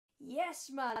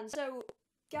Yes, man. So,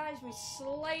 guys, we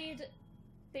slayed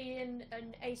being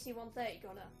an AC-130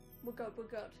 gunner. We're good, we're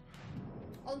good.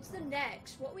 On to the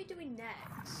next. What are we doing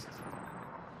next?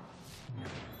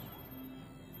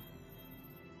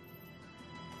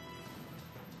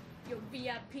 Yo,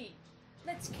 VIP.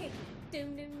 Let's kick it.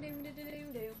 Doom, doom, doom, doom, doom,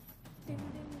 doom, doom. Doom,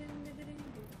 doom, doom, doom, doom,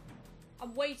 doom.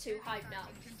 I'm way too hyped now.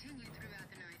 Continued throughout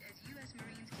the night as U.S.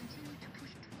 Marines continue to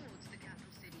push towards the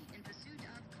capital city in pursuit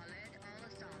of Khaled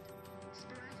al-Assad.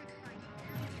 Sporadic fighting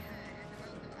can be heard as the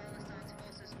bulk of al-Assad's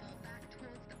forces fall back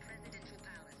towards the presidential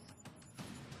palace.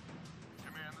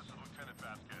 Command, this is Lieutenant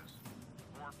Vasquez.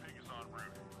 War Pig is en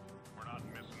route. We're not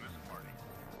missing this party.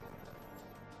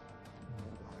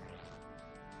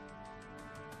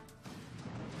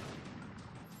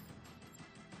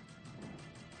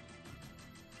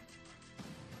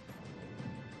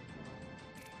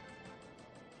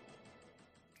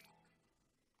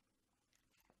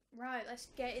 Right, let's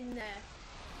get in there.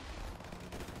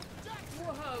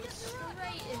 Whoa,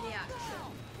 straight in the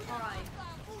action. Alright.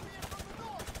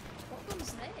 What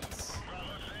gun's this?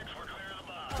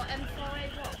 Oh, M4A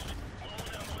what?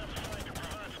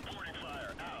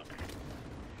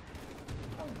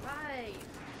 Alright.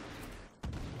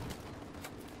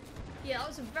 Yeah, that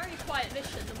was a very quiet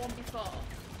mission, the one before.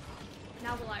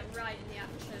 Now we're like right in the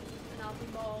action, and I'll be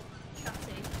more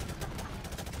chatty.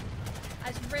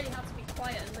 I just really have to be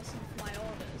quiet and listen for my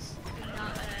orders in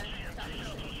that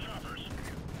mission.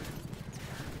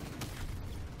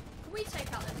 Can we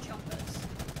take out them choppers?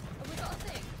 Have we got a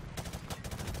thing?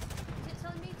 Is it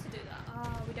telling me to do that?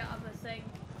 Oh, we don't have a thing.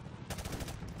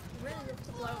 We really love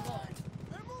to blow them up.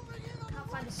 Can't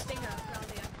find a stinger around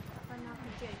here. Can't find an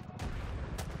RPG.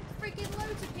 Freaking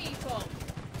loads of people!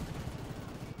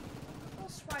 All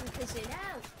swankers in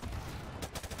hell!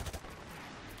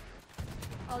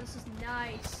 Oh, this is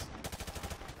nice.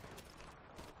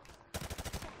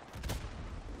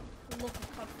 I love the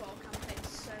Codfall campaign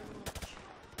so much.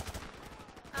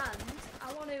 And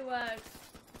I want to,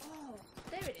 oh,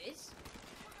 there it is.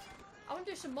 I want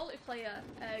to do some multiplayer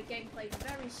gameplay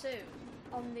very soon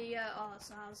on the, oh, that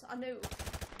sounds, I knew.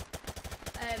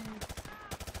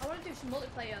 I want to do some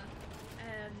multiplayer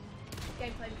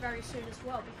gameplay very soon as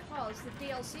well because the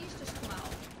DLC's just come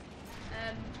out.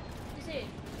 Is it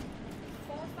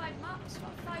 4 or 5 maps?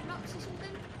 About 5 maps or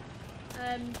something?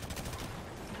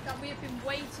 That we have been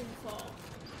waiting for.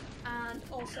 And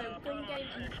also gun game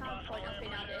and hardpoint have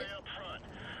been added.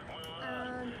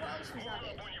 And what else was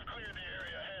added?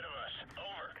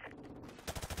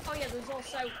 Oh yeah, there's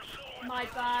also my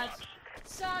bad.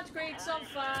 Sarge Creek's on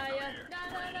fire. Na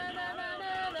na na na na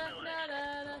na na na na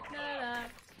na na.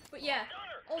 But yeah,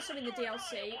 also in the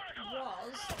DLC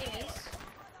is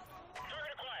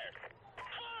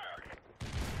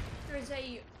there is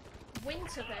a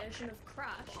winter version of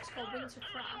Crash. It's called Winter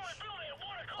Crash.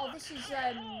 Oh, this is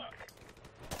the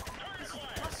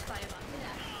Crossfire map, isn't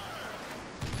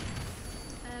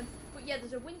it? But yeah,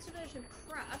 there's a winter version of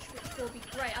Crash, which will be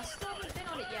great. I still haven't been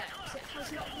on it yet because it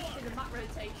has not come up in the map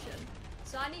rotation.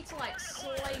 So I need to like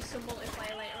slay some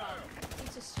multiplayer later on. I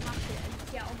need to smash it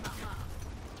and get on that map.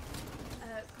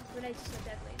 Grenades are so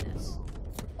deadly in this.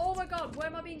 Oh my god, where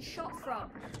am I being shot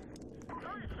from?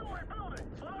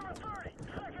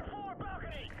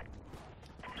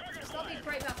 So that'll be a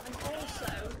great map, and also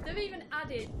they've even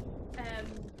added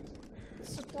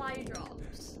supply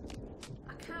drops.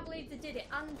 I can't believe they did it,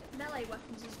 and melee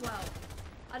weapons as well.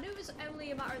 I knew it was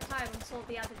only a matter of time until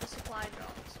they added the supply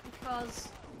drops because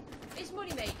it's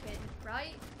money making,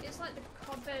 right? It's like the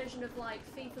COD version of like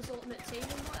FIFA's Ultimate Team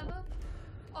and whatever.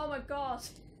 Oh my god.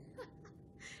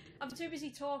 I'm too busy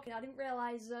talking, I didn't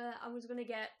realise I was going to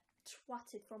get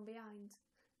twatted from behind.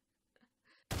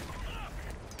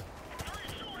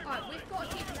 Alright, we've got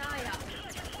to keep an eye out.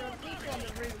 There are people on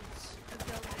the roofs of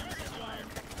buildings as well.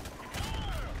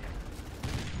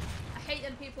 I hate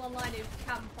them people online who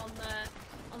camp on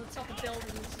the top of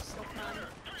buildings and stuff, man.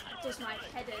 It does my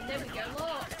head in. There we go,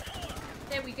 look!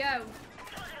 There we go.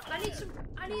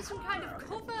 I need some kind of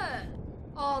cover!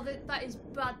 Oh, that is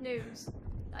bad news.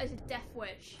 That is a death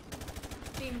wish.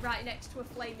 Being right next to a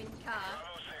flaming car.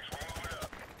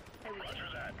 There we go.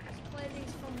 Let's play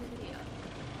these from the video.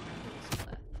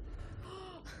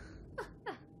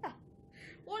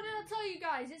 What did I tell you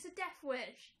guys? It's a death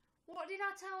wish. What did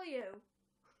I tell you?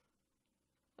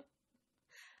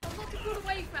 I've got to put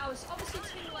away from it. I was obviously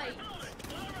too late.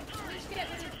 Let's get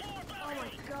rid of... Oh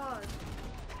my god.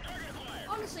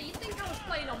 Honestly, you'd think I was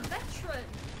playing on veteran.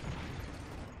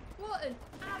 What an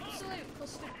absolute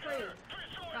custard crew.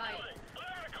 Right.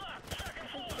 I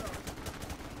think so.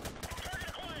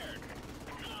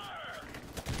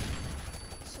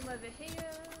 Some over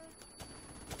here.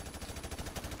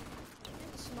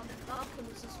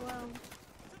 us as well.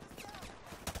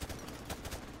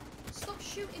 Stop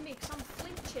shooting me because I'm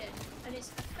flinching and it's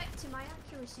affecting my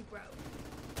accuracy, bro.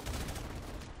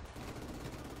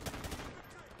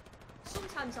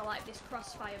 Sometimes I like this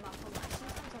crossfire map on that,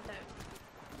 sometimes I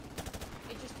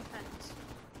don't. It just depends.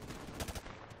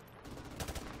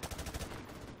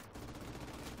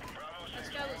 Let's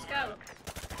go, let's go.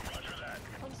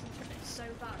 Concentrate so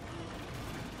bad.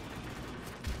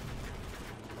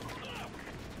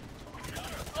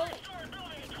 Oh!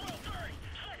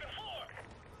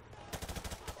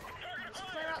 Let's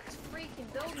clear out this freaking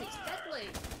building, it's deadly.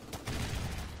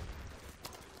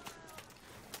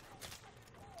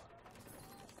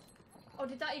 Oh,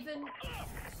 did that even...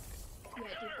 Yeah,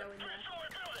 it did go in there.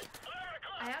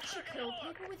 I actually killed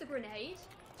people with a grenade.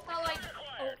 That like...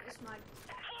 Oh, it's mine.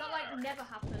 That like never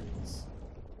happens.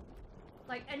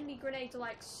 Like enemy grenades are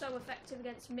like so effective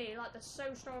against me, like they're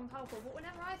so strong and powerful, but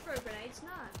whenever I throw grenades,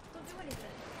 nah, don't do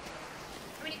anything.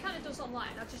 I mean, it kind of does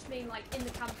online, I just mean like in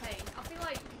the campaign.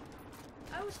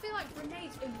 I always feel like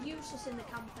grenades are useless in the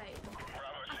campaign.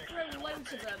 I throw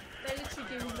loads of them, they literally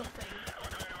do nothing.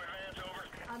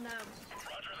 I know.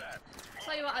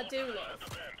 Tell you what I do love.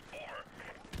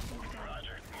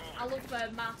 I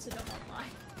love Martyrdom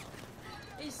Online.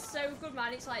 It's so good,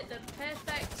 man. It's like the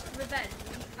perfect revenge.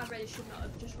 I really should not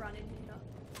have just ran in here.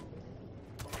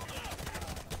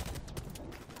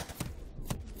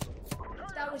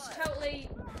 That was totally...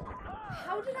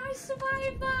 How did I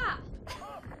survive that?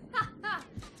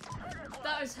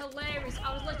 That was hilarious.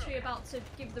 I was literally about to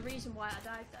give the reason why I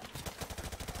died there.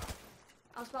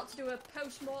 I was about to do a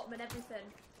post-mortem and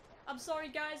everything. I'm sorry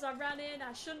guys, I ran in.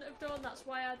 I shouldn't have done. That's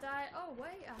why I died. Oh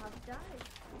wait, I have died.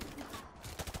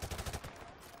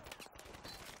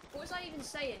 What was I even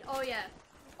saying? Oh yeah.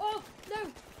 Oh no!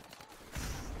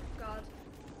 God.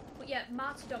 But yeah,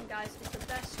 Martyrdom, guys, is the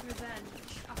best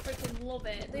revenge. I freaking love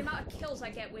it. The amount of kills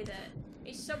I get with it.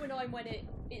 It's so annoying when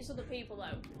it's other people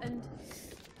though. And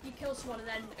you kill someone and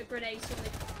then a grenade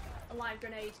suddenly, a live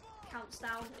grenade counts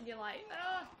down and you're like,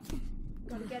 ah,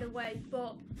 gotta get away.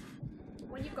 But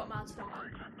when you've got Martyrdom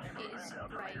on, it is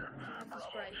great. It's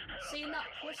great. Seeing that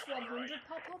plus 100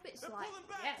 pop up, it's like,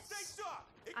 yes.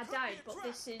 I died, but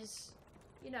this is,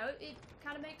 you know, it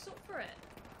kind of makes up for it.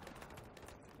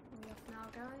 Are we off now,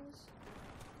 guys?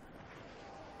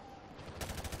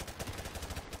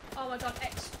 Oh my god,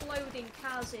 exploding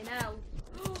cars in hell.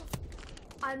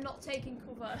 I'm not taking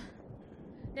cover.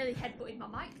 Nearly headbutted my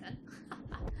mic then.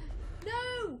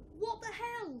 No! What the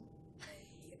hell?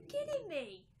 Are you kidding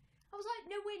me? I was like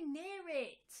nowhere near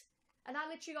it. And I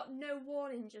literally got no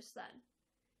warning just then.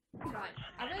 Right,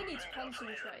 I really need to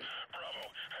concentrate.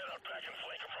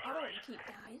 I don't want to keep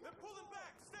dying. They're pulling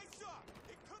back. Stay sharp.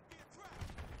 It could be a trap.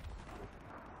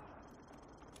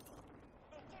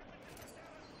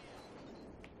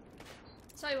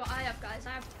 Tell you what I have, guys.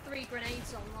 I have 3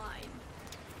 grenades online.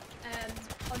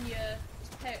 On your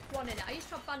perk 1 in it. I used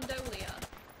to have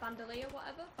Bandolier,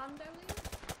 whatever. Bandolier?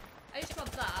 I used to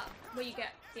have that, where you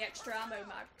get the extra ammo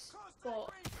mags.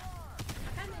 But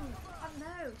I don't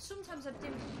know. Sometimes I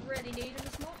didn't really need them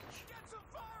as much.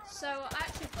 So I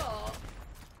actually thought,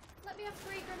 let me have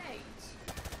 3 grenades.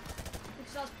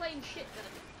 Because I was playing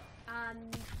shitgun.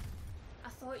 And I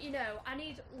thought, you know, I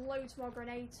need loads more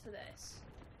grenades for this.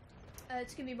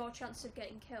 To give me more chance of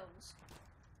getting kills.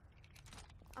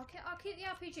 I'll keep the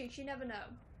RPGs, you never know.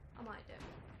 I might do.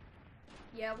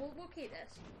 Yeah, we'll keep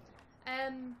this.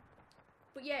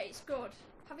 But yeah, it's good.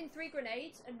 Having 3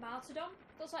 grenades and Martyrdom,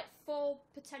 that's like 4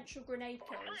 potential grenade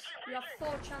kills. You have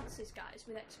 4 chances, guys,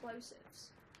 with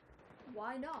explosives.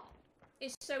 Why not?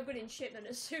 It's so good in shipment.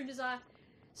 As soon as I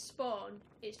spawn,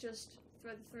 it's just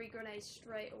throw the 3 grenades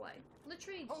straight away.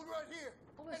 Literally, Hold right here.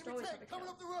 almost always have a kill. Coming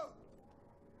up the road.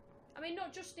 I mean,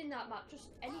 not just in that map, just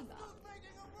any map.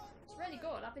 It's really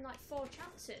good. Having like 4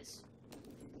 chances.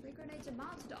 3 grenades and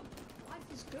Martyrdom. Life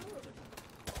is good.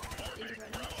 These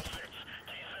grenades.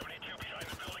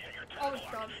 Oh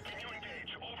god.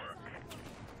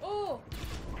 Oh!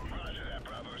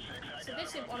 So this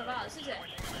isn't one of ours, is it?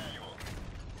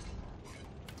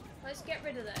 Let's get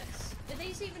rid of this. Are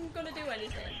these even gonna do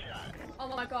anything? Oh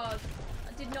my god.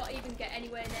 I did not even get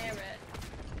anywhere near it.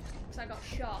 Because I got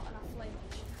shot and I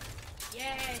flinched.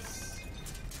 Yes!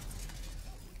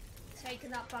 Taking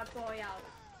that bad boy out.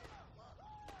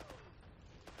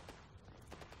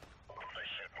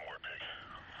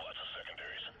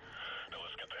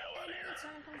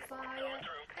 Tank on fire.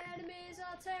 Enemies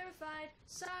are terrified.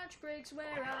 Sarge Briggs, where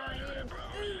are you?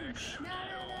 Oosh! Na, na,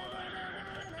 na, na, na,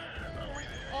 na, na.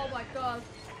 Oh my god.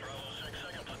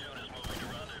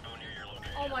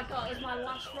 Oh my god, it was my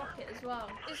last rocket as well.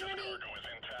 Is there any... Are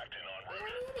there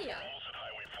any in here?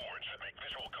 make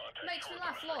visual contact. Makes me short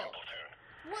laugh, of a second look. platoon.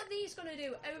 What are these gonna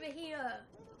do over here?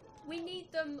 We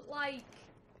need them, like,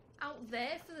 out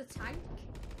there for the tank.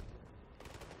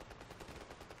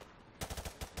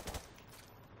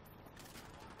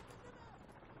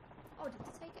 Oh, did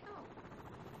they take it out?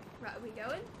 Right, are we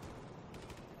going?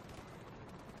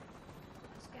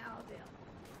 Let's get out of here.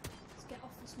 Let's get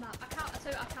off this map. I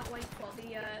tell you, I can't wait for the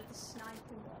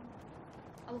sniper one.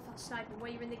 I love that sniper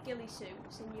where you're in the ghillie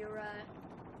suits and you're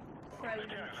prone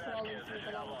and crawling through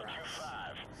the long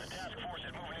grass. The task force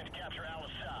is moving into